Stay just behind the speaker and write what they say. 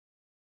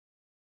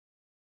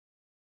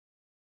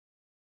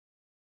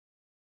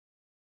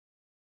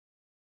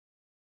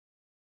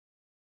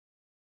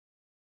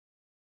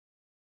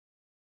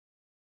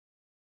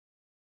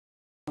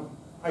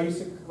I used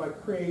to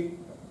like create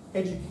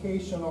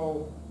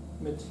educational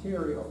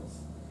materials.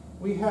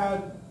 We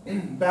had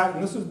back,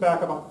 and this was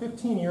back about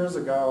 15 years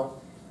ago,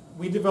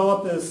 we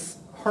developed this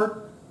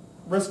heart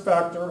risk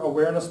factor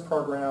awareness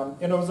program,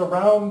 and it was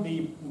around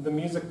the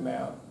Music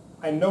Man.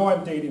 I know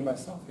I'm dating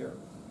myself here,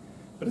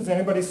 but has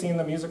anybody seen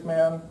The Music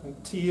Man?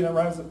 And T, and it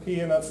rhymes with P,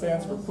 and that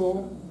stands for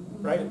pool,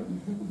 right?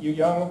 You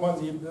young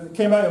ones, it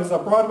came out, it was a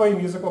Broadway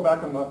musical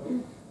back in the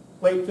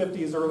late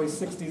 50s, early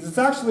 60s. It's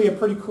actually a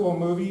pretty cool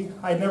movie.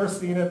 I'd never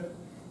seen it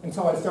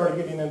until I started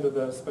getting into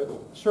this, but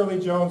Shirley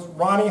Jones,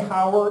 Ronnie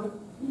Howard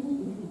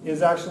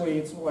is actually,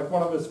 it's like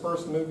one of his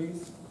first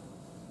movies.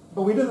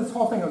 But we did this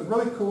whole thing, it was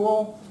really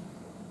cool.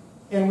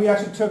 And we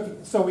actually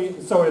took, so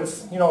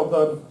it's, you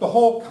know, the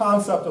whole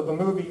concept of the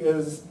movie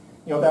is,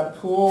 you know, that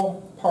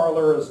pool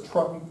parlor is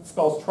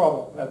spells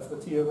trouble. That's the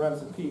T that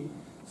rhymes with P.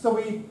 So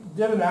we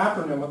did an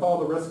acronym with all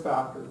the risk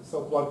factors.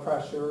 So blood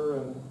pressure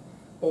and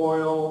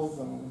oils,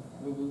 and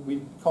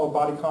we called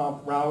body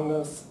comp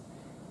roundness.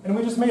 And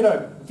we just made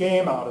a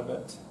game out of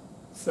it.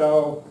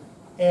 So,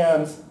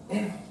 and,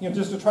 you know,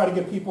 just to try to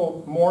get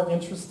people more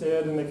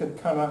interested, and they could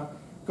kind of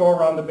go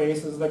around the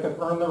bases. They could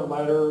earn their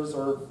letters,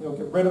 or, you know,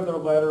 get rid of their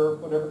letter,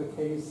 whatever the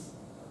case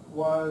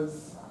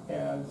was.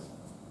 And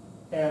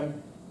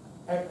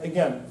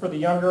again, for the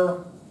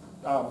younger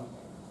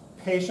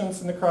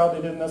patients in the crowd,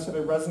 they didn't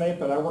necessarily resonate,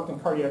 but I worked in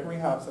cardiac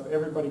rehab, so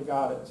everybody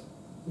got it.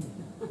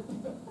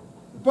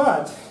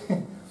 But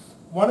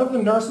one of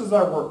the nurses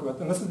I worked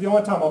with, and this is the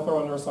only time I'll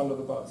throw a nurse under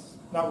the bus,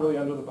 not really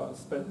under the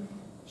bus, but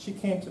she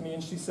came to me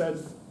and she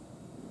said,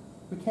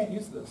 "We can't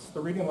use this. The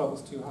reading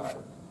level's too high."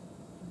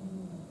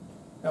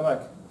 And I'm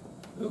like,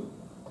 ooh.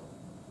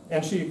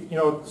 And she, you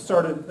know,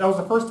 started, that was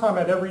the first time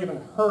I'd ever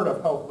even heard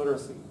of health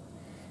literacy.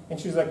 And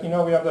she's like, you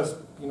know, we have this,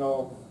 you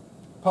know,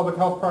 public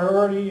health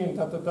priority and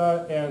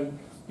da-da-da, and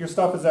your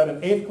stuff is at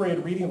an 8th grade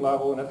reading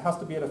level, and it has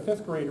to be at a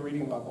 5th grade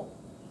reading level.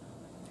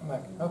 I'm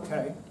like,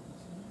 okay.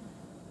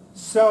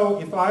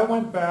 So if I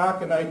went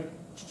back and I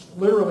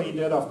literally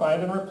did a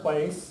find and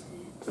replace,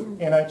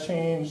 and I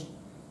changed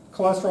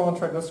cholesterol and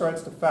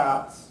triglycerides to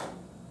fats,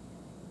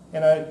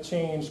 and I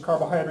changed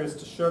carbohydrates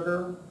to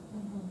sugar,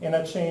 and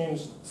I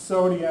changed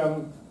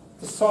sodium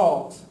to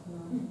salt,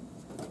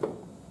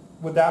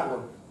 would that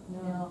work?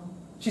 No.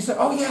 She said,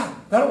 oh yeah,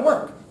 that'll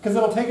work, because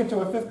it'll take it to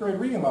a 5th grade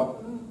reading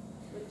level.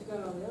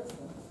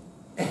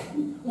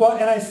 Well,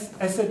 and I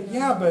said,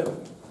 yeah, but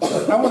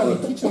I want to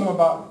be teaching them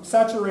about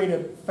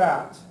saturated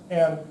fat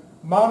and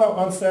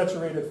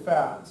monounsaturated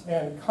fat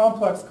and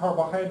complex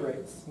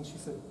carbohydrates. And she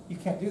said, you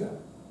can't do that.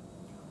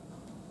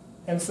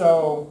 And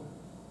so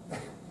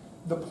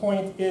the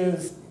point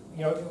is,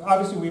 you know,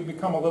 obviously we've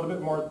become a little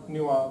bit more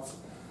nuanced.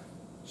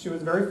 She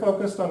was very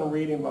focused on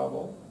reading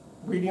level.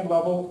 Reading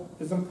level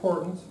is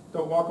important.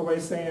 Don't walk away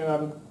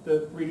saying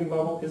the reading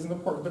level isn't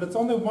important. But it's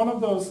only one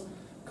of those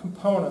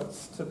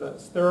components to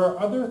this. There are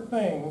other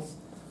things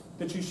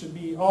that you should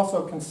be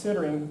also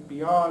considering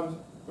beyond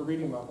the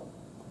reading level.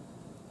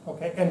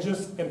 Okay, and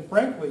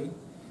frankly,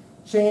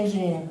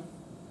 changing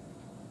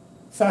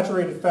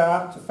saturated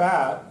fat to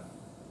fat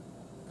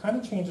kind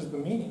of changes the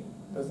meaning,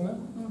 doesn't it?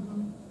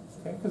 Mm-hmm.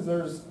 Okay, because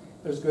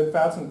there's good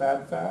fats and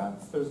bad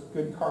fats. There's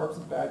good carbs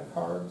and bad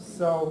carbs.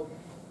 So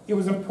it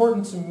was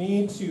important to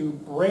me to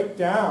break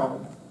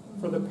down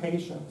for the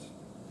patient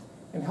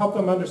and help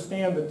them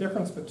understand the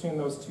difference between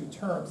those two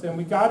terms. And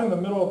we got in the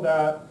middle of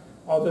that,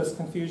 all this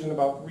confusion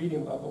about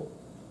reading level.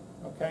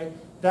 Okay,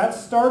 that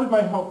started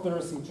my health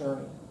literacy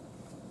journey.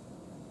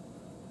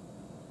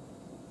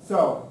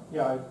 So,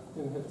 yeah, I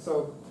didn't hit,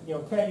 so, you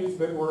know, can't use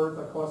big words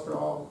like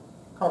cholesterol,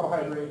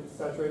 carbohydrates,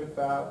 saturated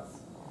fats.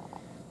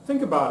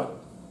 Think about it.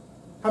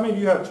 How many of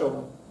you have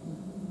children?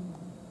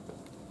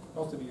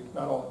 Most of you,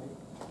 not all of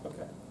you.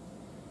 Okay.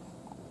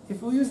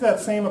 If we use that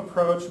same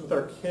approach with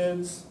our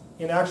kids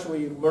in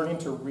actually learning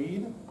to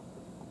read,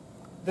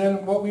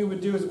 then what we would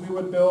do is we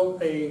would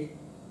build a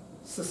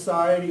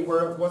society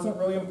where it wasn't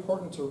really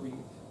important to read,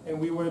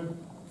 and we would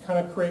kind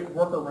of create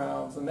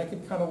workarounds, and they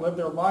could kind of live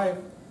their life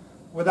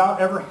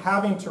without ever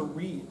having to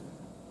read.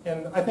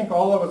 And I think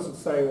all of us would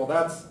say, well,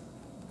 that's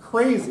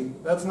crazy.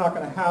 That's not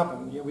going to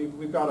happen. You know,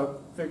 we've got to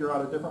figure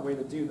out a different way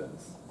to do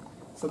this.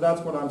 So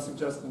that's what I'm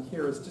suggesting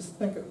here, is just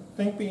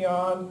think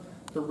beyond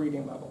the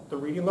reading level. The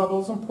reading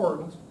level is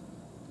important,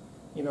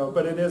 you know,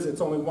 but it's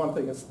only one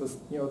thing. It's this,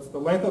 you know, it's the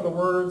length of the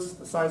words,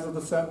 the size of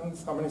the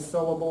sentence, how many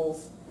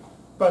syllables.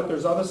 But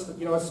there's other,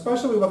 you know,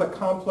 especially with a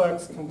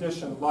complex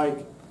condition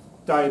like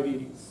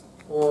diabetes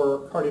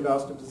or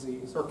cardiovascular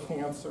disease or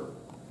cancer.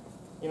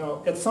 You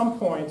know, at some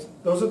point,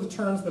 those are the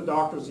terms the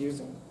doctor's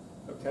using.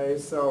 Okay,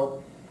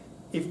 so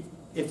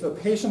if the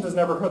patient has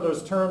never heard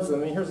those terms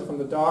and then he hears it from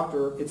the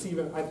doctor,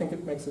 I think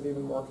it makes it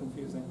even more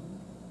confusing.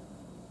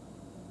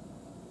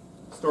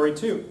 Story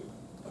 2.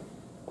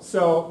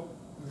 So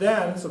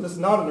this is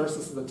not a nurse,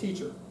 this is a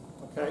teacher.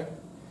 Okay,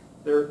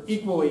 they're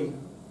equally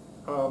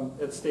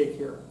at stake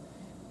here.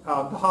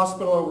 The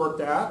hospital I worked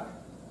at,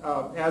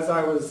 as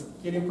I was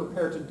getting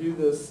prepared to do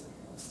this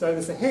study,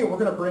 they said, hey, we're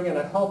going to bring in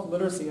a health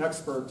literacy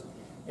expert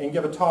and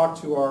give a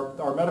talk to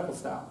our medical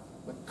staff.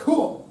 Like,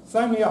 cool.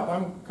 Sign me up,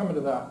 I'm coming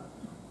to that.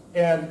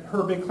 And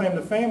her big claim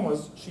to fame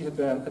was she had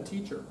been a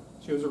teacher.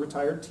 She was a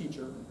retired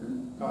teacher,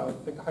 I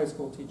think a high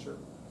school teacher.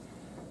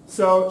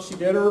 So she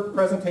did her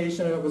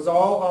presentation, and it was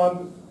all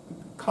on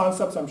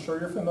concepts I'm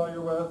sure you're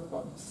familiar with.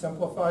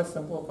 Simplify,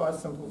 simplify,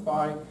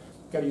 simplify.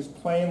 Got to use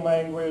plain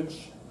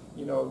language.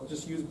 You know,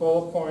 just use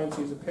bullet points,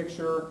 use a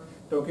picture.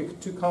 Don't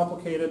get too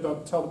complicated.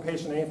 Don't tell the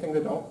patient anything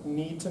they don't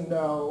need to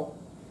know.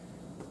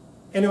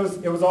 And it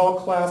was all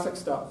classic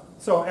stuff.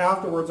 So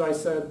afterwards I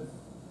said,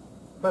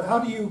 but how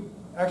do you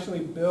actually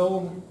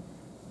build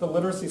the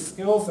literacy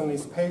skills in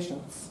these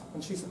patients?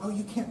 And she said, oh,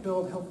 you can't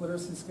build health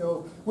literacy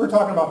skills. We're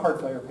talking about heart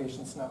failure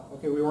patients now.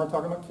 Okay, we weren't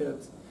talking about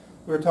kids.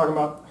 We were talking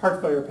about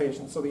heart failure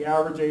patients. So the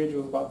average age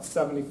was about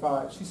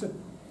 75. She said,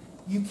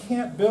 you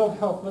can't build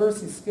health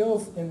literacy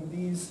skills in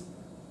these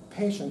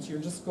patients. You're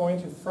just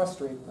going to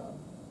frustrate them,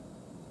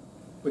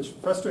 which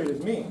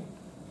frustrated me.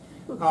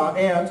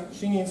 And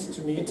she needs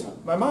to meet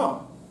my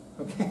mom.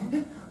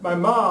 Okay, my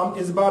mom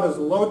is about as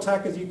low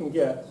tech as you can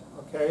get.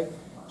 Okay,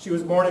 she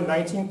was born in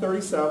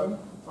 1937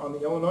 on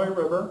the Illinois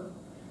River.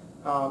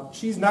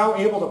 She's now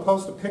able to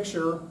post a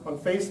picture on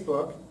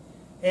Facebook,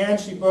 and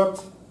she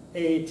booked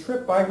a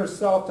trip by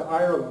herself to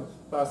Ireland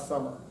last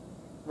summer.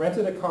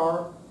 Rented a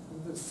car,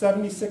 the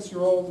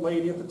 76-year-old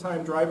lady at the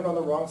time driving on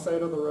the wrong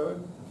side of the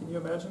road. Can you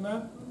imagine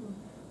that?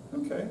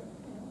 Okay.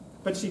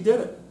 But she did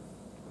it.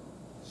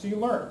 She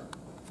learned.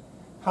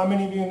 How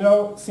many of you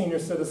know senior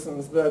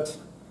citizens that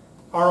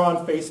are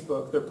on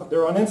Facebook?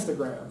 They're on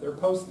Instagram. They're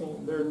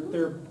posting.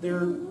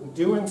 They're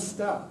doing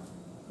stuff.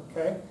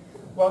 Okay?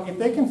 Well, if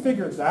they can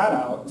figure that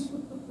out,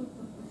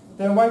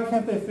 then why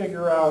can't they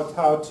figure out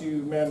how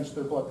to manage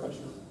their blood pressure?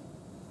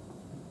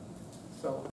 So